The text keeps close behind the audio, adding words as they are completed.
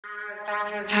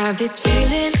Have this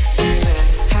feeling,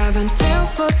 haven't felt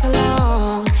for so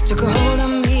long. Took a hold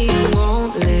on me and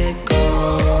won't let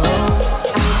go.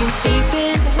 I've been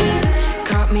sleeping,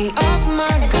 caught me off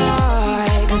my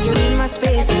guard. Cause you're in my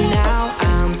space and now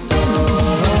I'm so.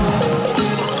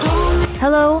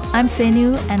 Hello, I'm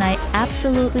Sanu and I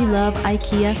absolutely love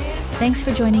IKEA. Thanks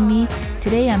for joining me.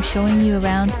 Today I'm showing you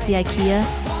around the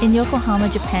IKEA in Yokohama,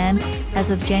 Japan as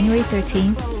of January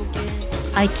 13th.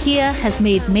 IKEA has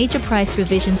made major price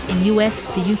revisions in US,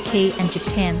 the UK and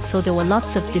Japan, so there were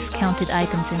lots of discounted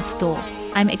items in store.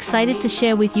 I'm excited to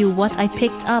share with you what I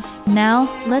picked up. Now,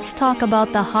 let's talk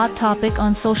about the hot topic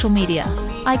on social media.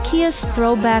 IKEA's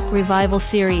Throwback Revival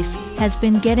series has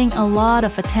been getting a lot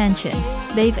of attention.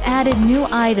 They've added new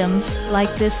items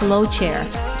like this low chair.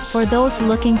 For those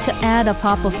looking to add a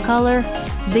pop of color,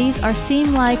 these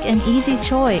seem like an easy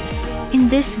choice. In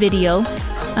this video,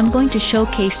 I'm going to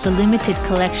showcase the limited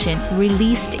collection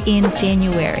released in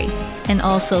January and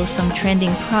also some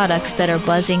trending products that are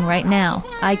buzzing right now.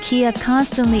 IKEA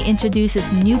constantly introduces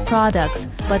new products,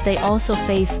 but they also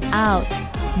phase out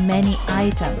many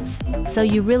items. So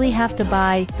you really have to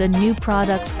buy the new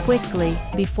products quickly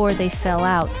before they sell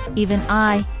out. Even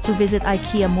I, who visit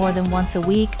IKEA more than once a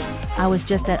week, I was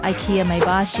just at IKEA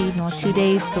Maebashi 2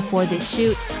 days before this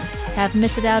shoot, have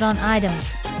missed out on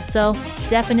items. So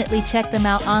definitely check them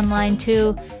out online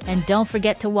too, and don't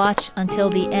forget to watch until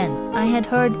the end. I had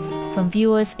heard from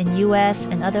viewers in US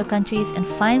and other countries, and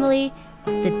finally,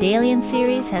 the DAJLIEN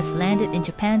series has landed in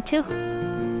Japan too.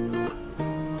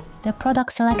 The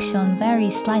product selection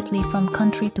varies slightly from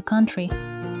country to country.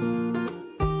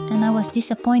 And I was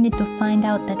disappointed to find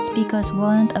out that speakers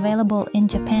weren't available in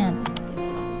Japan.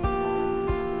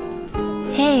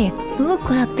 Hey, look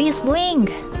at this ring!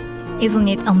 Isn't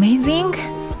it amazing?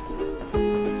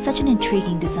 Such an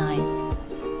intriguing design.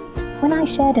 When I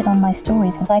shared it on my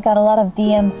stories, I got a lot of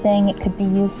DMs saying it could be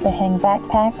used to hang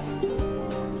backpacks.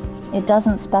 It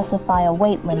doesn't specify a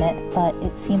weight limit, but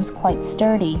it seems quite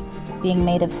sturdy, being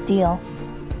made of steel.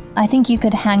 I think you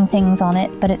could hang things on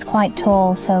it, but it's quite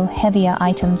tall, so heavier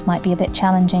items might be a bit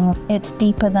challenging. It's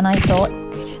deeper than I thought,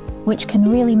 which can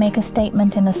really make a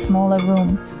statement in a smaller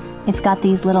room. It's got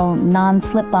these little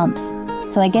non-slip bumps,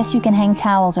 so I guess you can hang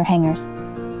towels or hangers.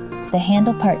 The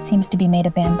handle part seems to be made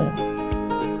of bamboo.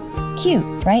 Cute,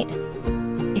 right?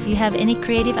 If you have any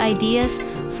creative ideas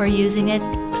for using it,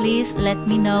 please let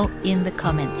me know in the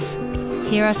comments.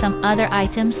 Here are some other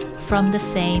items from the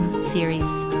same series.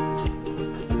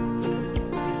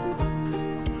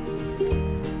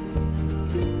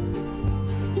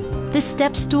 This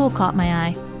step stool caught my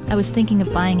eye. I was thinking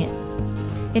of buying it.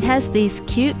 It has these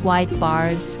cute white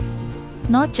bars.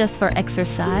 Not just for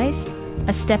exercise,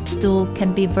 a step stool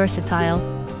can be versatile,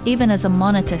 even as a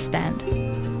monitor stand.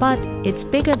 But it's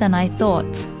bigger than I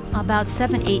thought, about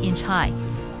 7-8 inch high.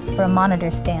 For a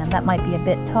monitor stand, that might be a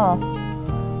bit tall.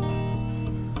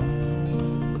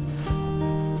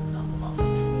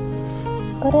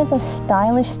 But as a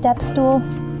stylish step stool,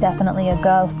 definitely a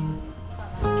go.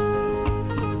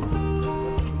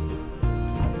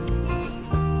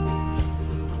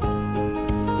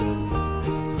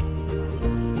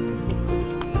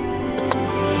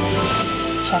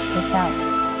 Check this out.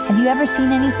 Have you ever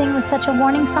seen anything with such a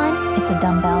warning sign? It's a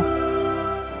dumbbell.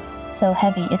 So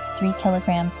heavy, it's 3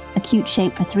 kilograms. A cute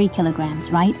shape for 3 kilograms,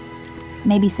 right?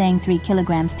 Maybe saying 3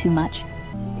 kilograms too much.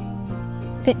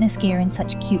 Fitness gear in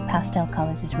such cute pastel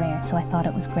colors is rare, so I thought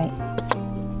it was great.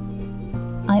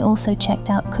 I also checked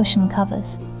out cushion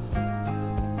covers.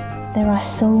 There are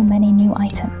so many new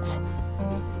items.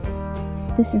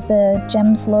 This is the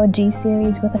GEMSROT G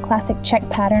series with a classic check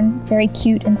pattern, very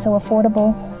cute and so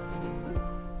affordable.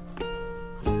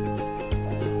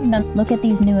 Now, look at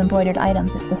these new embroidered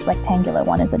items. This rectangular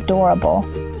one is adorable.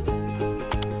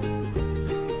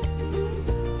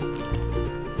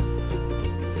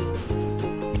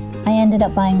 I ended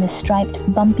up buying this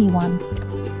striped, bumpy one.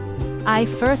 I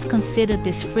first considered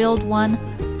this frilled one,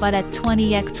 but at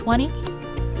 20x20,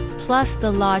 plus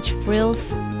the large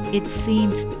frills, it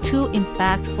seemed too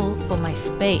impactful for my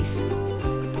space.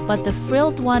 But the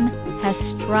frilled one has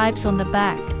stripes on the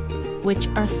back, which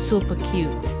are super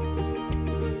cute.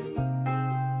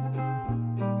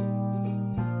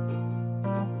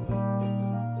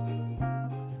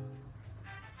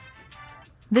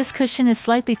 This cushion is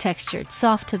slightly textured,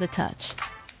 soft to the touch.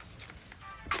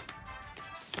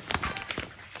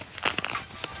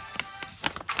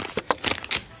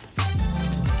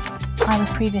 I was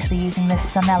previously using this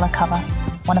Sanella cover,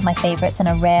 one of my favorites and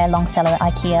a rare long seller at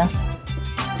IKEA.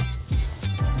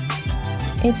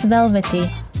 It's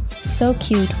velvety, so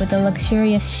cute with a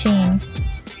luxurious sheen.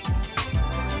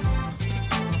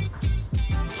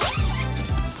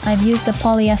 I've used the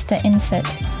polyester insert,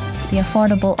 the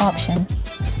affordable option.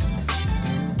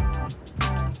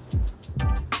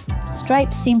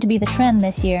 Stripes seem to be the trend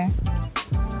this year.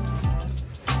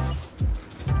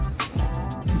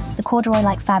 The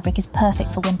corduroy-like fabric is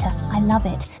perfect for winter. I love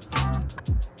it.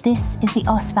 This is the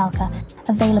ÅSVEIG,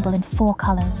 available in 4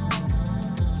 colors.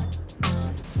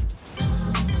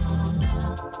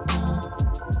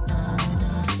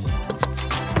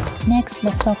 Next,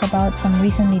 let's talk about some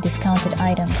recently discounted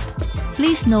items.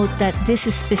 Please note that this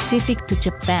is specific to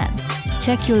Japan.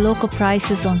 Check your local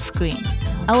prices on screen.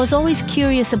 I was always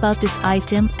curious about this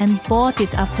item and bought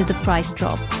it after the price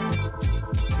drop.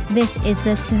 This is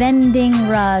the SVINDINGE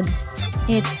rug.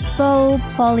 It's faux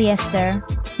polyester,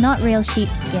 not real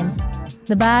sheepskin.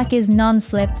 The back is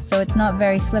non-slip, so it's not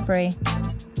very slippery.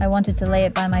 I wanted to lay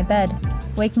it by my bed.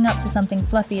 Waking up to something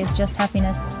fluffy is just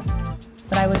happiness.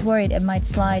 But I was worried it might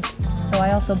slide, so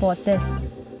I also bought this.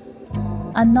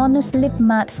 A non-slip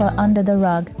mat for under the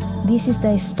rug. This is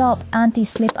the STOPP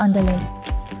anti-slip underlay.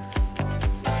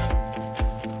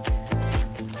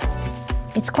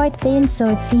 It's quite thin, so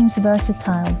it seems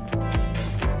versatile.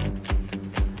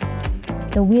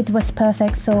 The width was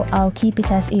perfect, so I'll keep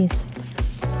it as is.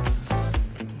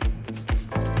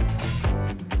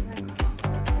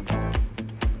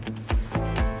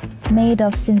 Made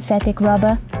of synthetic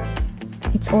rubber,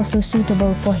 it's also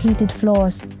suitable for heated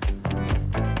floors.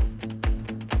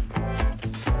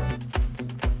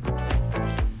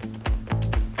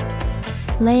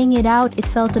 Laying it out, it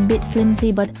felt a bit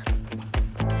flimsy, but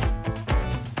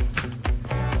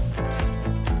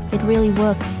it really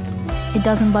works. It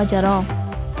doesn't budge at all.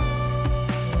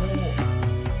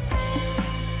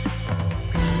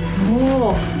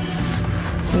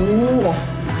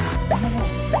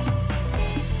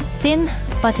 Thin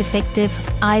but effective,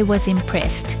 I was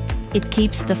impressed. It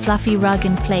keeps the fluffy rug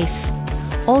in place.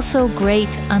 Also great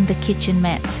under kitchen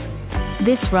mats.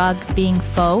 This rug being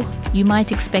faux, you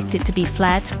might expect it to be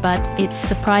flat, but it's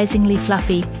surprisingly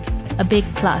fluffy. A big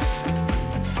plus.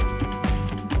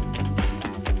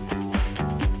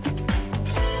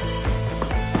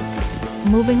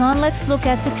 Moving on, let's look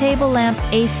at the table lamp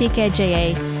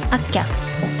ACKJA ACKJA.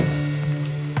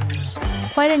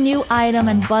 Quite a new item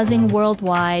and buzzing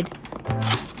worldwide.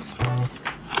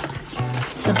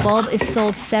 The bulb is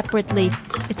sold separately.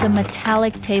 It's a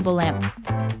metallic table lamp.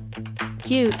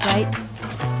 Cute, right?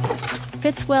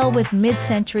 Fits well with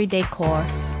mid-century decor.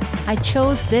 I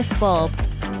chose this bulb,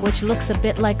 which looks a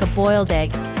bit like a boiled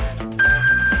egg.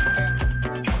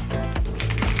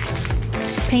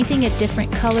 Painting it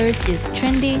different colors is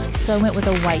trendy, so I went with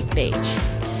a white beige.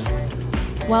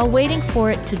 While waiting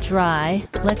for it to dry,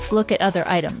 let's look at other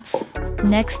items.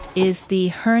 Next is the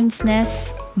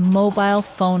HÖNSNÄT mobile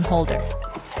phone holder.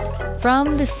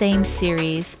 From the same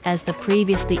series as the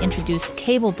previously introduced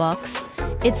cable box,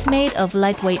 it's made of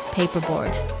lightweight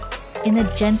paperboard in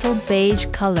a gentle beige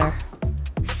color.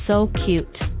 So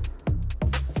cute.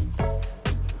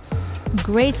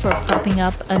 Great for propping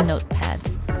up a notepad.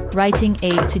 Writing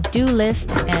a to-do list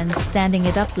and standing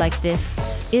it up like this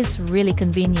is really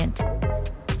convenient.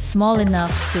 Small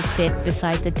enough to fit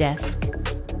beside the desk.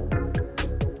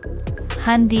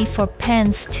 Handy for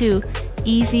pens too,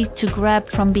 easy to grab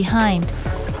from behind.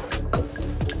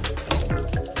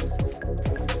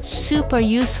 Super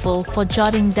useful for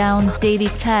jotting down daily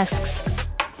tasks.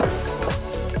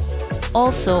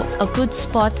 Also a good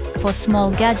spot for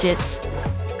small gadgets.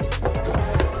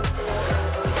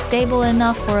 Stable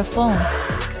enough for a phone.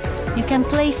 You can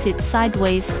place it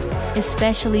sideways,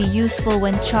 especially useful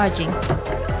when charging.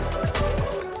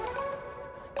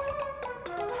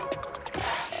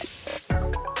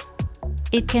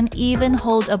 It can even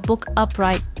hold a book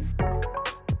upright.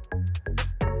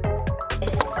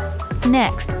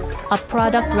 Next, a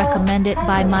product recommended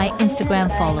by my Instagram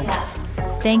followers.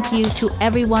 Thank you to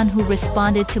everyone who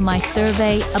responded to my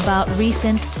survey about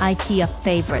recent IKEA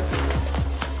favorites.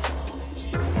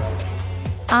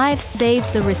 I've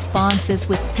saved the responses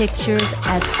with pictures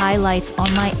as highlights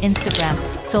on my Instagram,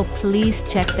 so please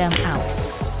check them out.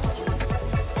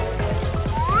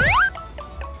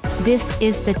 This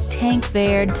is the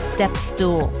TENHULT step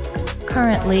stool.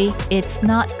 Currently, it's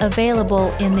not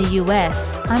available in the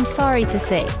US, I'm sorry to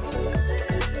say.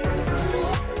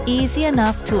 Easy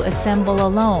enough to assemble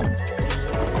alone.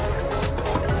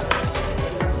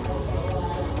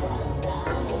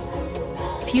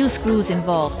 Few screws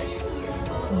involved.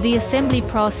 The assembly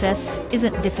process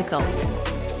isn't difficult.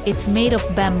 It's made of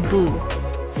bamboo,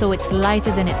 so it's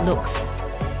lighter than it looks.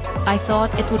 I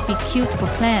thought it would be cute for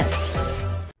plants.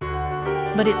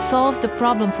 But it solved the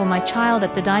problem for my child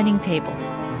at the dining table.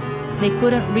 They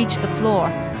couldn't reach the floor.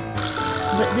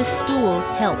 but this stool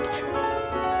helped.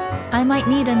 I might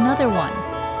need another one.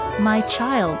 My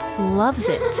child loves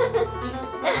it.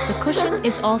 The cushion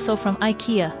is also from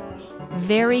IKEA.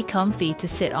 Very comfy to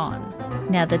sit on.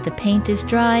 Now that the paint is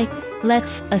dry,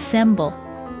 let's assemble.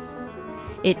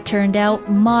 It turned out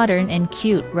modern and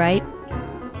cute, right?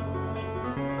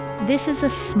 This is a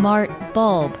smart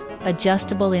bulb,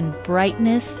 adjustable in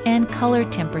brightness and color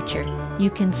temperature.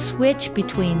 You can switch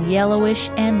between yellowish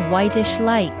and whitish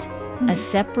light. A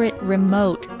separate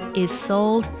remote is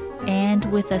sold, and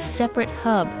with a separate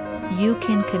hub, you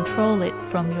can control it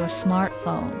from your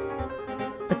smartphone.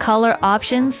 The color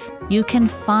options, you can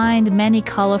find many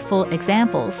colorful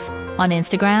examples on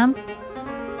Instagram.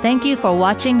 Thank you for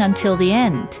watching until the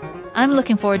end. I'm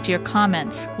looking forward to your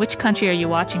comments. Which country are you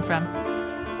watching from?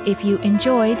 If you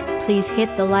enjoyed, please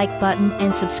hit the like button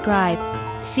and subscribe.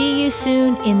 See you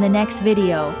soon in the next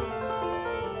video.